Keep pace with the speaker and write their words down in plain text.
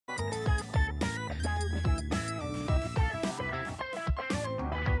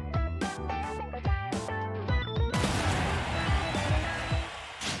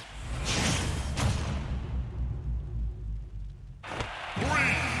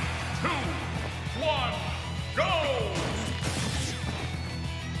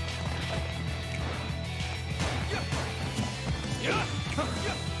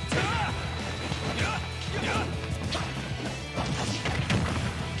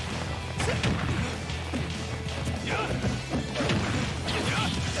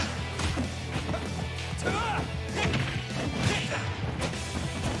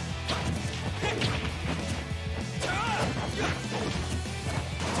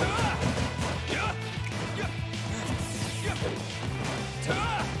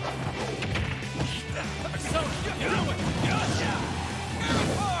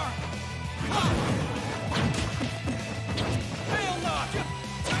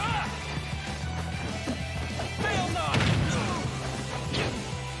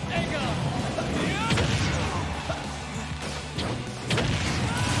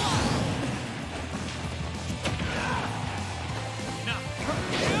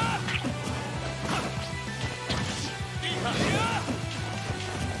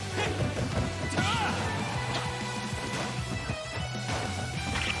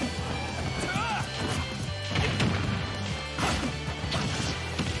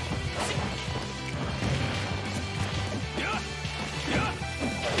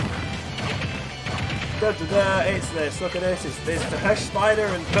It's this. Look at this. It's this. The Hesh Spider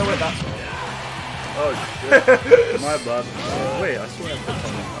and Byleth. That's. Oh shit. My bad. Wait, I swear I put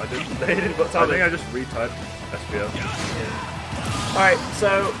something. I didn't. They didn't put I something. think I just retyped SBO. Alright,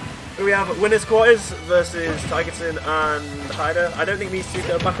 so we have winners quarters versus Tigerton and Hyder. I don't think these two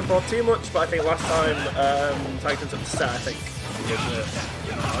go back and forth too much, but I think last time Tigerton took the set, I think.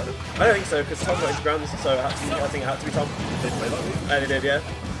 I don't think so, because Tom got his grand, so I think it had to be Tom. They play like me? They did, yeah.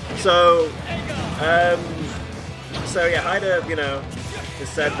 So yeah, Hyder, you know, has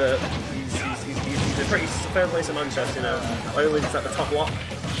said that he's a pretty firm place in Manchester, you know. Only he's at the top lock.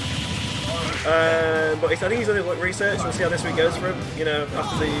 But I think he's done his research. We'll see how this week goes for him. You know,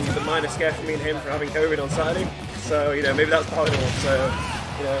 after the minor scare for me and him for having COVID on Saturday. So you know, maybe that's part of it. So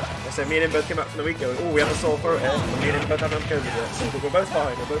you know, I said me and him both came back from the week going, oh, we have a sore throat here. And me and him both haven't had COVID yet. So we're both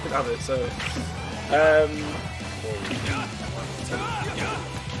fine. We're both gonna have it. So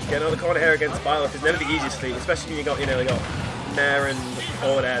getting on the corner here against Byleth is never the easiest feat, especially when you got they got Nair and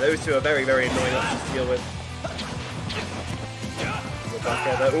forward air. Those two are very annoying options to deal with.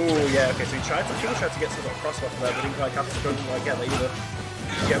 Back there. Oh yeah, okay. So he tried to get some sort of crosswalk there, but didn't quite have to get that either.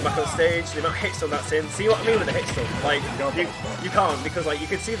 Get back on stage. The amount of hit stun that's in. See what I mean with the hit stun? Like you can't, because like you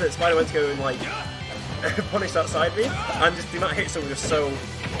could see that Spider went to go and like punish that side B, and just the amount of hit stun was just so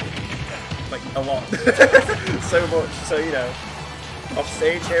like a lot, so much. So you know, off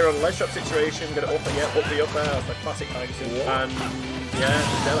stage here on a ledge drop situation, gonna up the up there. That's like classic Tigerton, and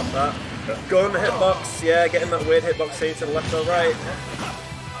yeah, dead off that. Go on the hitbox, yeah, getting that weird hitbox thing to the left or right.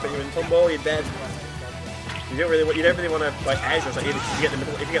 But you're in tumble, you're dead. You don't really want to like air dodge. Like, if you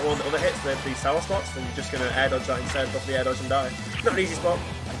get one of the other hits, these sour spots, then you're just gonna air dodge that instead, go for the air dodge and die. Not an easy spot.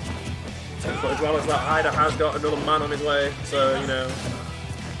 But as well as that, Hyder has got another man on his way, so you know.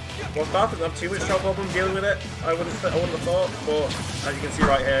 Well, Byleth doesn't have too much problem dealing with it. I wouldn't have thought, but as you can see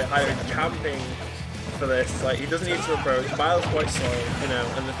right here, Hyder is camping for this. Like he doesn't need to approach. Byleth's quite slow, you know,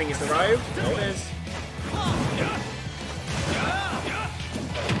 and the thing is arrived. Oh, it is.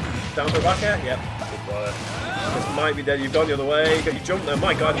 Down to the back here? Yep. This might be dead. You've gone the other way. You got your jump there.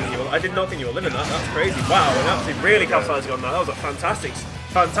 My God, I did not think you were living that. That's crazy. Wow, and absolutely really capitalizing on that. That was a fantastic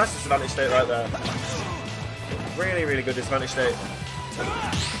disadvantage state right there. Really good disadvantage state.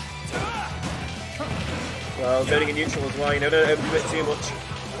 Well, going in neutral as well. You know, don't overcommit too much.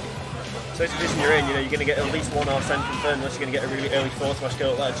 So the position you're in, you know, you're going to get at least one Arsene confirmed unless you're going to get a really early forward smash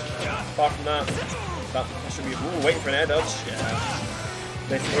kill at ledge. Apart from that should be waiting for an air dodge. Yeah.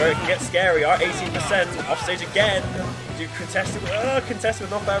 This is where it can get scary. Our 18% off stage again. Do contest with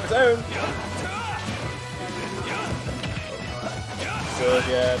non-fire of his own. Good,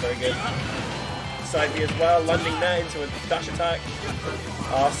 yeah, very good. Side B as well, landing there into a dash attack.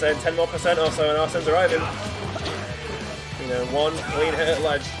 Arsene 10% more also, and Arsene's arriving. You know, one clean hit at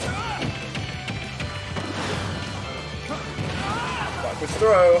ledge. Backwards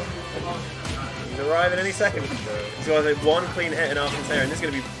throw. He's arriving any second. He's got like one clean hit in Arsene's here, and this is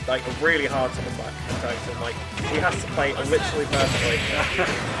going to be like a really hard to attack. Like he has to play literally perfectly.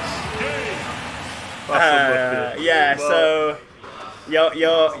 Yeah. So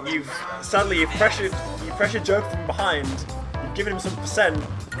you've pressured Joe from behind. You've given him some percent,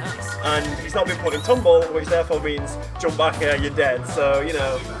 and he's not been put in tumble, which therefore means jump back here, you're dead. So you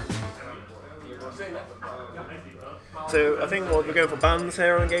know. So I think we're going for bans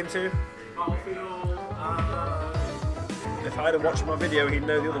here on game 2. If I had watched my video, he'd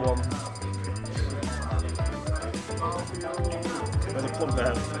know the other one. There's a plum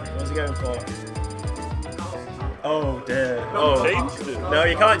there. What's he going for? Oh dear. Oh. No,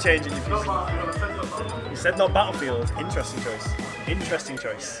 you can't change it. You said not Battlefield. Interesting choice. Interesting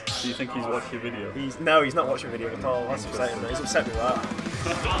choice. Do you think he's watched your video? He's not watching video at all. That's upsetting. He's upset with that.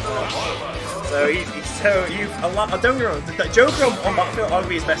 So you've a lot. Don't get me wrong. The Joker on Battlefield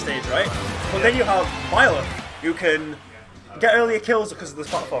arguably his best stage, right? But then you have Byleth, who can get earlier kills because of the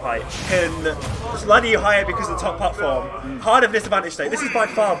platform height, can ladder you higher because of the top platform. Hard of disadvantage state. This is by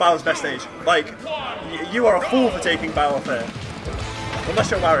far Byleth's best stage. Like, you are a fool for taking Byleth here.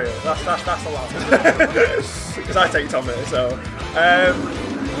 Unless you're Mario, that's allowed. Because I take Tom here, so.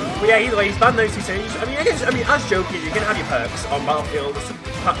 But yeah, either way, he's banned those two stages. I mean, as Joker, you can have your perks on Battlefield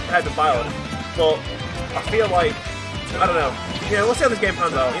compared to Byleth, but I feel like, I don't know. You know, we'll see how this game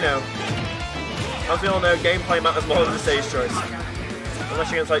pans out. You know, as we all know, gameplay matters more than the stage choice.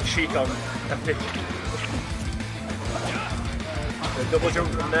 Unless you're against like Sheik on F50. The double jump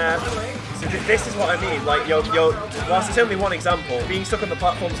from there. So this is what I mean. Like, whilst it's only one example, being stuck on the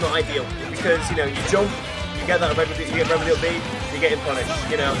platform is not ideal because you know you jump, you get that remedy up B, you're getting punished.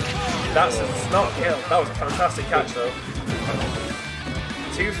 You know, that's not a kill. That was a fantastic catch though.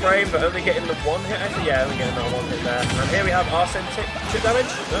 2 2 frame, but only getting the 1 hit. I think, yeah, only getting that 1 hit there. And here we have Arsene chip damage.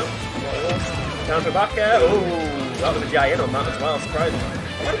 No, not it was. Down to back air. Ooh, that was a GI in on that as well. Surprising.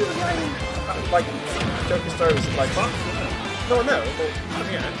 Why did the GI in? Like, Joker's throw was like, fuck. No, no, but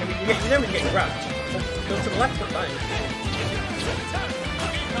yeah, I mean, you know when you're getting grabbed. Go to the left, not right.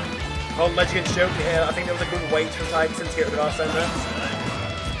 Hold ledge against Joker here. I think there was a good weight for Tigerton to get rid of Arsene there.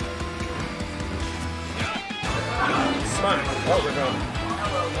 Smack. Oh, we're gone.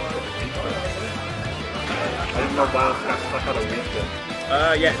 I didn't know Byleth got stuck on a weekend.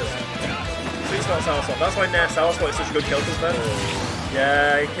 Yeah, it does. Sweet spot sour spot. That's why Nair sour spot is such a good kill then.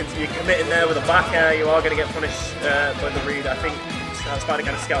 Yeah, you commit in there with a back air, you are going to get punished by the read. I think Spider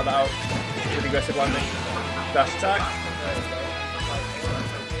kind of scouted that out with the aggressive landing. Dash attack.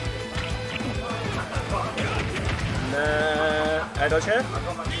 Air dodge here.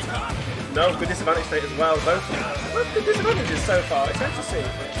 No, good disadvantage state as well. Both good disadvantages so far. It's hard to see.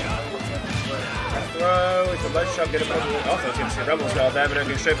 Throw, it's a ledge shot, going to probably. Oh, I thought I was going to see Rebel's guard there, but I'm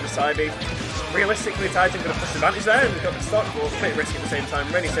going straight for the side B. Realistically, Tigerton going to push the advantage there, and we've got the stock, but a bit risky at the same time.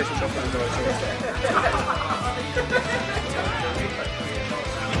 Rainy station shot for the right choice.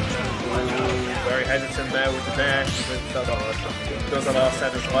 Very hesitant there with the dash. Does a last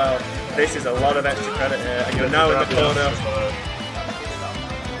set as well. This is a lot of extra credit here, and you're now in the corner.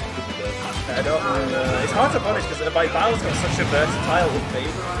 It's hard to punish because Byleth's got such a versatile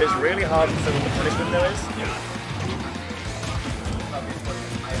beat. It's really hard to tell what the punishment there is.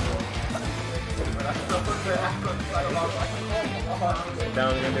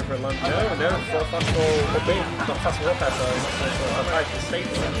 Down in a different land. No, fast ball up B. Not fast ball up air, sorry. I'll try to stay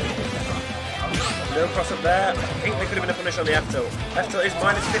for that. No cross up there. I think there could have been a punish on the F tilt. F tilt is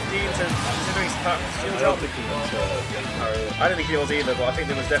 -15 to considering shield drop. I don't think he was either, but I think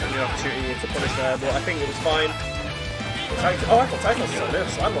there was definitely an opportunity to punish there, but I think it was fine. Oh, I thought Tigerton was so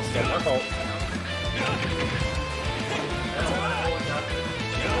nervous. I lost it. My fault.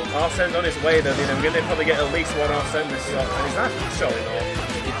 Arsene's on his way though, you know, we're going to probably get at least 1 Arsene this shot. And is that surely not?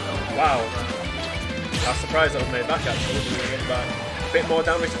 Wow. I was surprised that was made back actually. Back. A bit more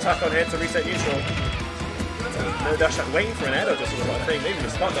downrange attack on here to reset neutral. No dash shot, waiting for an air dodge or something, I think. Maybe the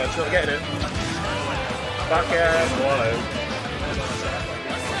spot dodge, not getting it. Back air.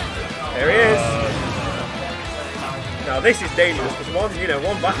 There he is. Now this is dangerous because one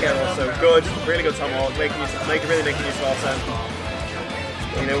back air also good, really good tomahawk, really making use of Arsene.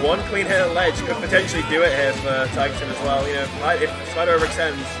 You know, one clean hit at ledge could potentially do it here for Tigerton as well. You know, if Spider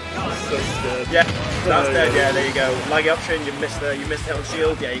overextends, yeah, that's dead. Yeah, there you go. Laggy option, you missed hit on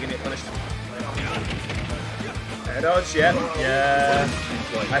shield. Yeah, you're gonna get punished. Air dodge, yeah.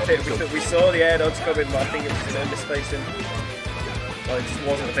 I think we saw the air dodge coming, but I think it was a misspacing. Well, it just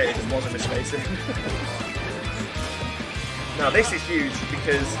wasn't a bit. It just was a misspacing. Now this is huge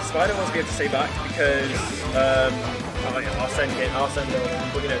because Spider wants to be able to stay back because Arsene building,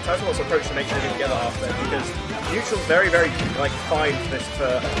 but you know, Tigerton wants to approach to make sure they didn't get that Arsene because neutral's very like fine for this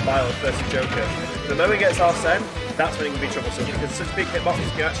for Byleth versus Joker. The moment he gets Arsene, that's when it can be troublesome because such big hitboxes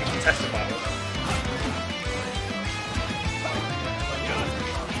can actually contest the Byleth.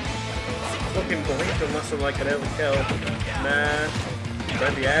 Looking bleak unless I'm like an early kill. Nah,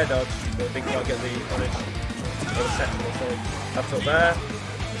 read the air dodge, but I think I'll get the punish. Or the sectional, so that's up there.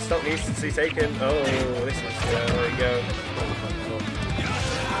 Stock needs to be taken. Oh, this is, there we go.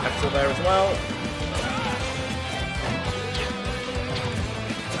 That's up there as well.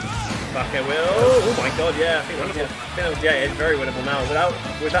 Back air will. Oh my god, yeah, I think that was, yeah, it's very winnable now.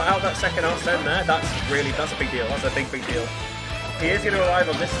 Without that second Arsene there, that's a big deal. That's a big deal. He is going to arrive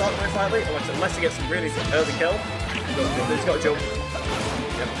on this stock most likely, unless he gets some really early kill. He's got to jump.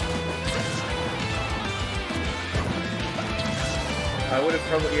 Yep. I would have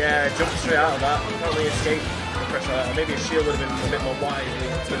probably, jumped straight out of that. Probably escaped the pressure. Maybe a shield would have been a bit more wide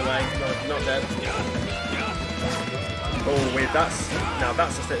to the way. Not dead. Oh, wait, that's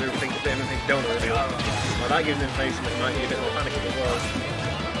just a bit of a thing don't reveal. Well, that gives information that might be a bit more panicking as well.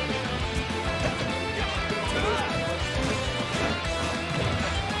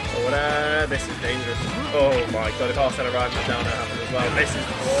 This is dangerous. Oh my god, if Arsene arrived, that down there happened as well.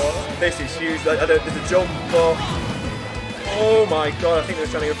 This is huge. There's a jump, but oh my god, I think they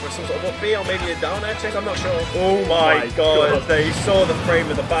were trying to go for some sort of up B or maybe a down air chase, I'm not sure. Oh my god. There, you saw the frame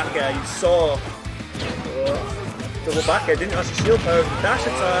of the back air, you saw double back air, didn't actually shield poke, dash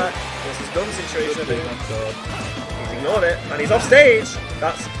attack. This is done situation. He's ignored it, and he's off stage.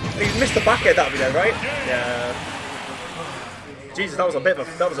 He missed the back air, that'll be there, right? Yeah. Jesus, that was a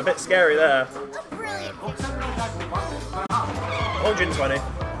bit scary there. 120.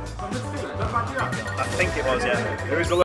 I think it was, yeah.